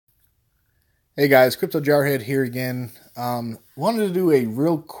Hey guys, Crypto Jarhead here again. Wanted to do a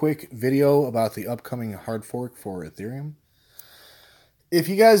real quick video about the upcoming hard fork for Ethereum. If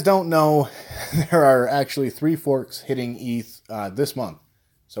you guys don't know, there are actually 3 forks hitting ETH this month,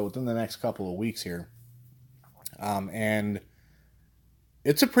 so within the next couple of weeks here. And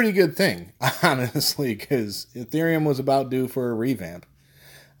it's a pretty good thing, honestly, because Ethereum was about due for a revamp.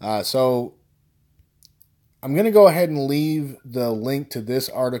 So I'm going to go ahead and leave the link to this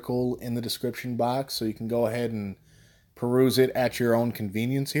article in the description box so you can go ahead and peruse it at your own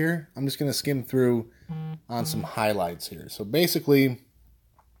convenience here. I'm just going to skim through on some highlights here. So basically,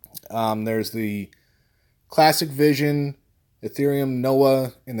 there's the Classic Vision, Ethereum,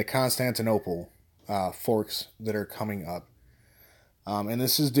 Noah, and the Constantinople forks that are coming up. And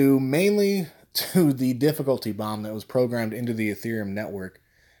this is due mainly to the difficulty bomb that was programmed into the Ethereum network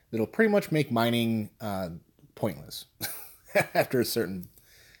that'll pretty much make mining pointless after a certain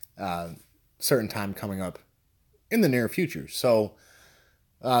time coming up in the near future. So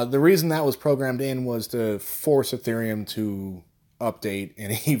the reason that was programmed in was to force Ethereum to update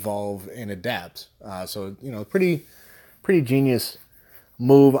and evolve and adapt. So pretty genius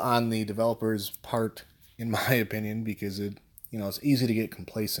move on the developers' part, in my opinion, because it's easy to get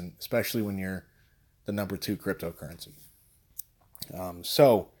complacent, especially when you're the number 2 cryptocurrency.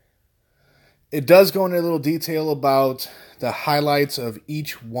 So it does go into a little detail about the highlights of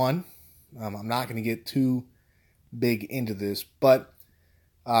each one. I'm not going to get too big into this, but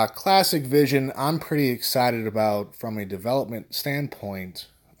Classic Vision I'm pretty excited about from a development standpoint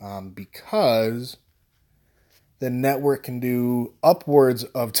because the network can do upwards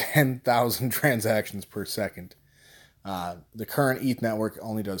of 10,000 transactions per second. The current ETH network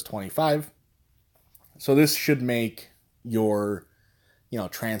only does 25. So this should make your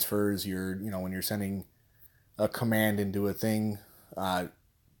transfers, when you're sending a command into a thing,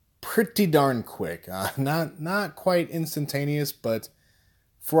 pretty darn quick. Not quite instantaneous, but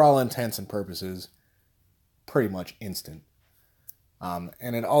for all intents and purposes, pretty much instant.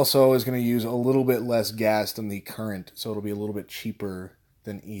 And it also is going to use a little bit less gas than the current, so it'll be a little bit cheaper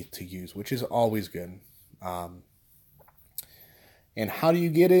than ETH to use, which is always good. And how do you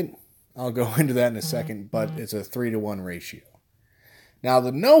get it? I'll go into that in a second, but it's a 3-to-1 ratio. Now,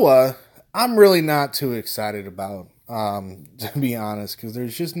 the Noah, I'm really not too excited about, to be honest, because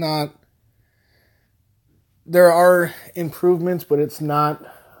there's just not... There are improvements, but it's not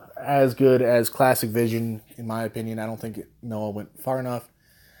as good as Classic Vision, in my opinion. I don't think Noah went far enough.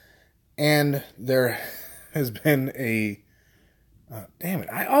 And there has been a... damn it,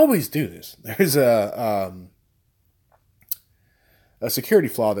 I always do this. There's a security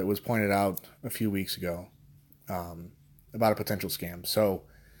flaw that was pointed out a few weeks ago. About a potential scam. So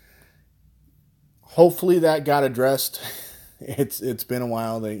hopefully that got addressed. It's been a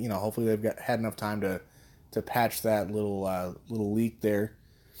while. Hopefully they've had enough time to patch that little leak there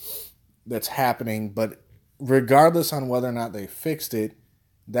that's happening. But regardless on whether or not they fixed it,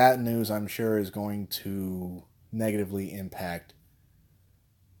 that news I'm sure is going to negatively impact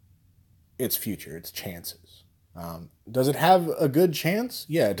its future, its chances. Does it have a good chance?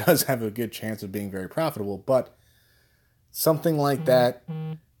 Yeah, it does have a good chance of being very profitable, but something like that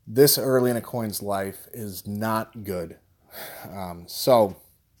this early in a coin's life is not good. So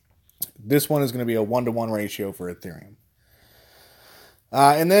this one is going to be a 1-to-1 ratio for Ethereum.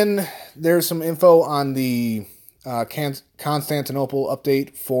 And then there's some info on the Constantinople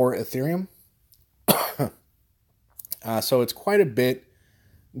update for Ethereum. So it's quite a bit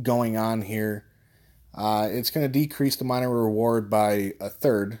going on here. It's going to decrease the miner reward by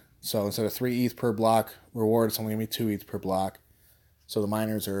 1/3. So instead of 3 ETH per block reward, it's only going to be 2 ETH per block. So the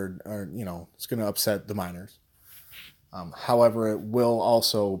miners are it's going to upset the miners. However, it will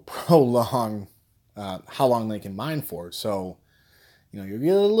also prolong how long they can mine for. So, you'll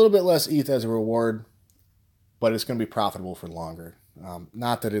get a little bit less ETH as a reward, but it's going to be profitable for longer.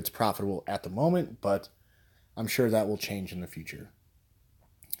 Not that it's profitable at the moment, but I'm sure that will change in the future.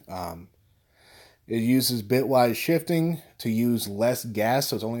 It uses bitwise shifting to use less gas,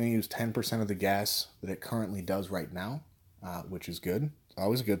 so it's only going to use 10% of the gas that it currently does right now, which is good. It's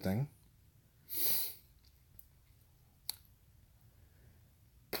always a good thing.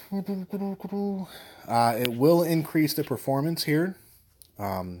 It will increase the performance here.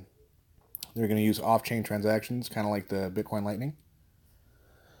 They're going to use off-chain transactions, kind of like the Bitcoin Lightning.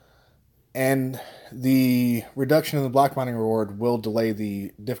 And the reduction in the block mining reward will delay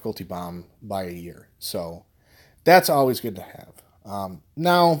the difficulty bomb by a year. So that's always good to have.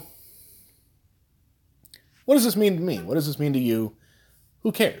 Now, what does this mean to me? What does this mean to you?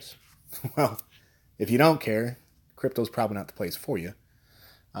 Who cares? Well, if you don't care, crypto's probably not the place for you.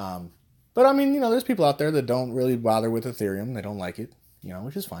 But I mean, there's people out there that don't really bother with Ethereum. They don't like it,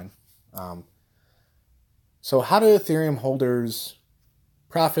 which is fine. So how do Ethereum holders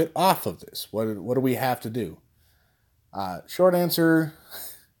profit off of this? What do we have to do? Short answer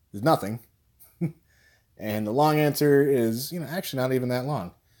is nothing. And the long answer is, actually not even that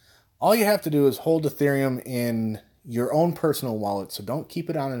long. All you have to do is hold Ethereum in your own personal wallet, so don't keep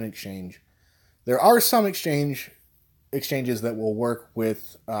it on an exchange. There are some exchanges that will work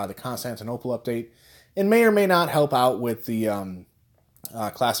with the Constantinople update and may or may not help out with the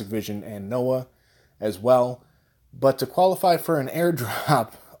Classic Vision and Noah as well. But to qualify for an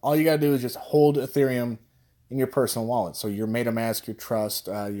airdrop, all you got to do is just hold Ethereum in your personal wallet. So your MetaMask, your Trust,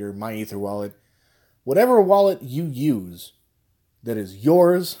 your MyEther wallet, whatever wallet you use that is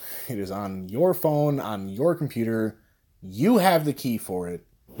yours, it is on your phone, on your computer, you have the key for it.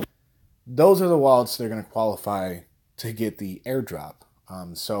 Those are the wallets that are going to qualify to get the airdrop.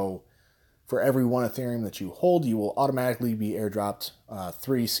 So for every one Ethereum that you hold, you will automatically be airdropped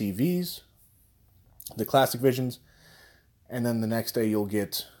 3 CVs, the Classic Visions, and then the next day you'll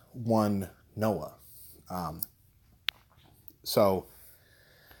get 1 Noah. So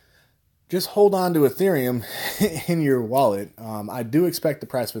just hold on to Ethereum in your wallet. I do expect the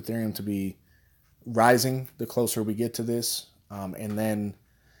price of Ethereum to be rising the closer we get to this. And then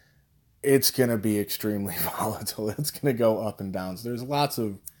it's going to be extremely volatile. It's going to go up and down. So there's lots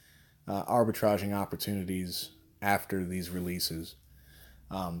of arbitraging opportunities after these releases.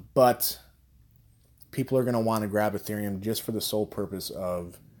 But people are going to want to grab Ethereum just for the sole purpose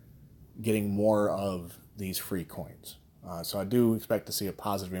of getting more of these free coins. So I do expect to see a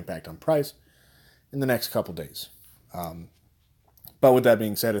positive impact on price in the next couple days. But with that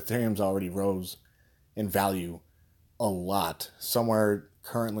being said, Ethereum's already rose in value a lot. Somewhere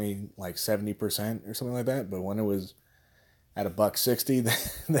currently like 70% or something like that. But when it was at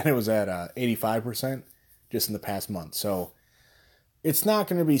 $1.60, then it was at 85% just in the past month. So it's not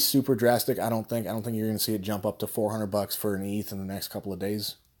going to be super drastic. I don't think you're going to see it jump up to $400 for an ETH in the next couple of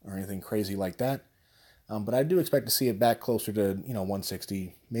days or anything crazy like that. But I do expect to see it back closer to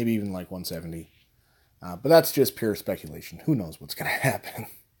 160, maybe even like 170. But that's just pure speculation. Who knows what's going to happen?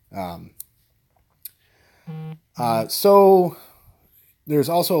 So there's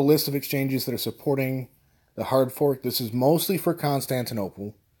also a list of exchanges that are supporting the Hardfork. This is mostly for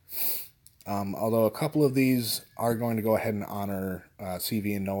Constantinople. Although a couple of these are going to go ahead and honor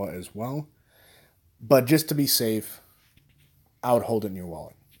CV and Noah as well. But just to be safe, I would hold it in your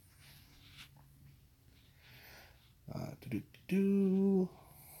wallet.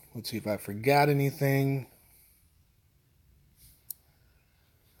 Let's see if I forgot anything.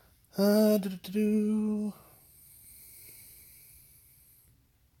 Be on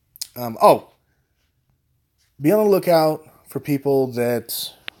the lookout for people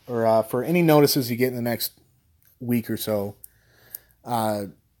that, or for any notices you get in the next week or so.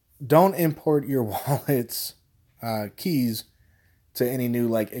 Don't import your wallet's keys to any new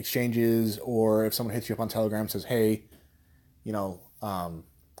like exchanges, or if someone hits you up on Telegram and says, hey,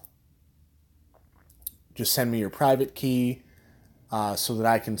 just send me your private key so that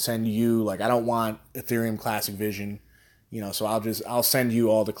I can send you, like, I don't want Ethereum Classic Vision, so I'll send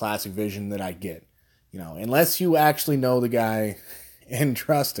you all the Classic Vision that I get, unless you actually know the guy and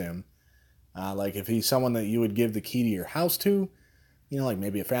trust him. Like if he's someone that you would give the key to your house to, like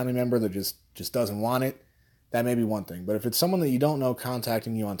maybe a family member that just doesn't want it, that may be one thing. But if it's someone that you don't know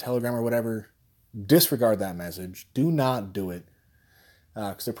contacting you on Telegram or whatever, disregard that message. Do not do it.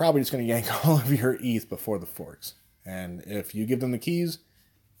 Because they're probably just going to yank all of your ETH before the forks. And if you give them the keys,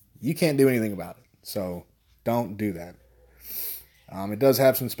 you can't do anything about it. So don't do that. It does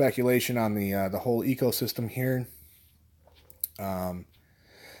have some speculation on the whole ecosystem here. But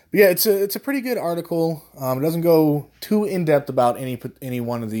yeah, it's a pretty good article. It doesn't go too in depth about any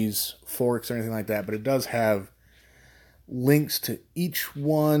one of these forks or anything like that, but it does have links to each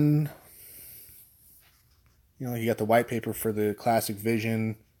one. You got the white paper for the Classic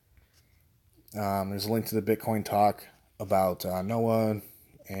Vision. There's a link to the Bitcoin talk about Noah,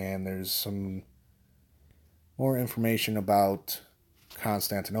 and there's some more information about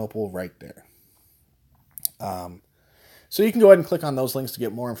Constantinople right there. So you can go ahead and click on those links to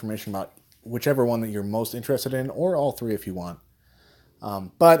get more information about whichever one that you're most interested in, or all three if you want.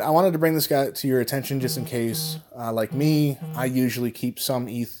 But I wanted to bring this guy to your attention just in case, like me, I usually keep some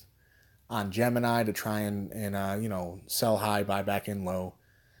ETH on Gemini to try and sell high, buy back in low.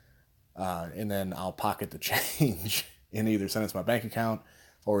 And then I'll pocket the change and either send it to my bank account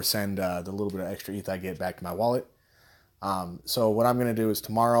or send the little bit of extra ETH I get back to my wallet. So what I'm going to do is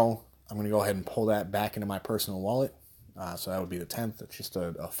tomorrow, I'm going to go ahead and pull that back into my personal wallet. So that would be the 10th. It's just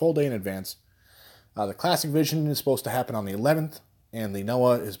a full day in advance. The Classic Vision is supposed to happen on the 11th, and the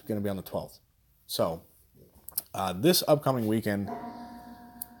NOAA is going to be on the 12th. So this upcoming weekend,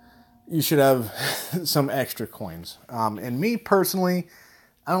 you should have some extra coins. And me personally,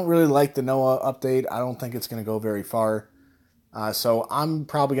 I don't really like the NOAA update. I don't think it's going to go very far. So I'm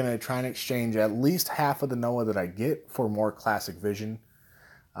probably going to try and exchange at least half of the NOAA that I get for more Classic Vision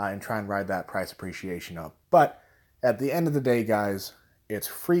and try and ride that price appreciation up. But at the end of the day, guys, it's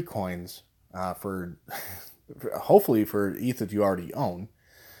free coins for hopefully for ETH that you already own.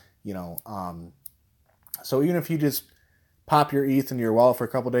 So even if you just pop your ETH into your wallet for a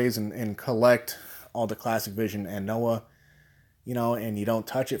couple days and collect all the Classic Vision and NOAA, and you don't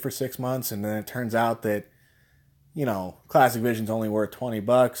touch it for 6 months, and then it turns out that, Classic Vision's only worth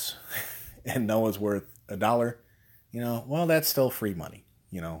 $20 and NOAA's worth $1, well, that's still free money,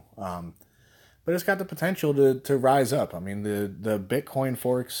 but it's got the potential to rise up. I mean, the Bitcoin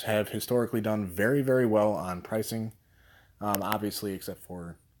forks have historically done very, very well on pricing, obviously, except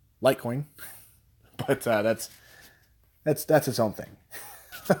for Litecoin, but that's its own thing.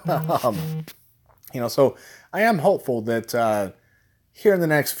 So I am hopeful that here in the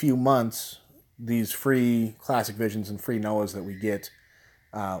next few months, these free Classic Visions and free NOAAs that we get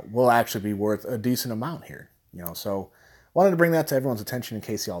will actually be worth a decent amount here. So wanted to bring that to everyone's attention in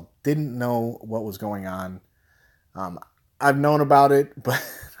case y'all didn't know what was going on. I've known about it, but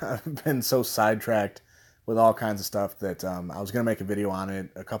I've been so sidetracked with all kinds of stuff that I was going to make a video on it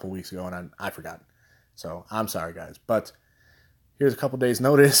a couple weeks ago, and I forgot. So I'm sorry, guys. But here's a couple days'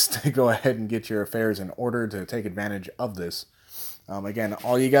 notice to go ahead and get your affairs in order to take advantage of this. Again,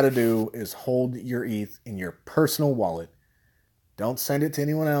 all you got to do is hold your ETH in your personal wallet. Don't send it to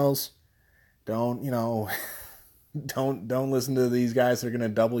anyone else. Don't listen to these guys that are going to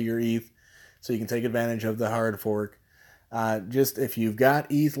double your ETH so you can take advantage of the Hardfork. Just if you've got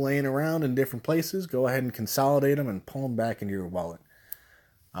ETH laying around in different places, go ahead and consolidate them and pull them back into your wallet.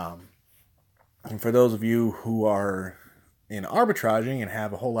 And for those of you who are in arbitraging and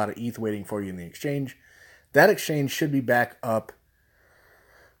have a whole lot of ETH waiting for you in the exchange, that exchange should be back up.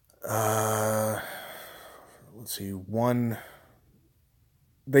 Let's see,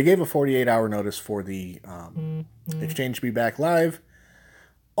 they gave a 48-hour notice for the exchange to be back live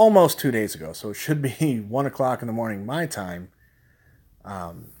almost 2 days ago. So it should be 1 o'clock in the morning my time.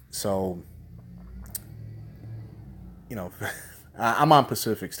 So, I'm on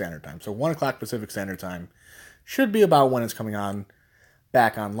Pacific Standard Time. So 1 o'clock Pacific Standard Time should be about when it's coming on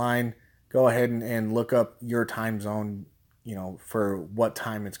back online. Go ahead and look up your time zone, for what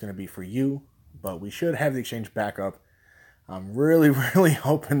time it's going to be for you. But we should have the exchange back up. I'm really, really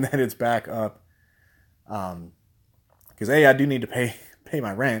hoping that it's back up. Because I do need to pay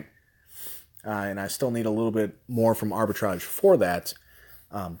my rent. And I still need a little bit more from arbitrage for that.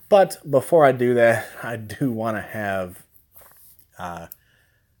 But before I do that, I do want to have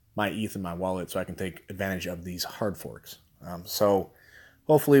my ETH in my wallet so I can take advantage of these hard forks. So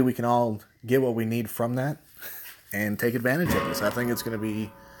hopefully we can all get what we need from that and take advantage of this. I think it's going to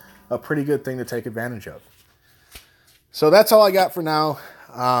be a pretty good thing to take advantage of. So that's all I got for now.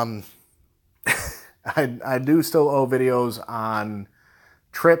 I do still owe videos on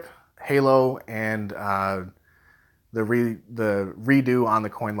Trip, Halo, and the redo on the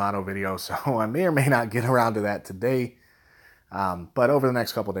Coin Lotto video. So I may or may not get around to that today. But over the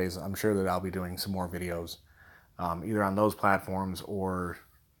next couple of days, I'm sure that I'll be doing some more videos, either on those platforms or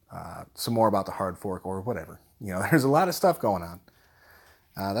some more about the Hardfork or whatever. There's a lot of stuff going on.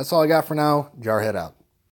 That's all I got for now. Jarhead out.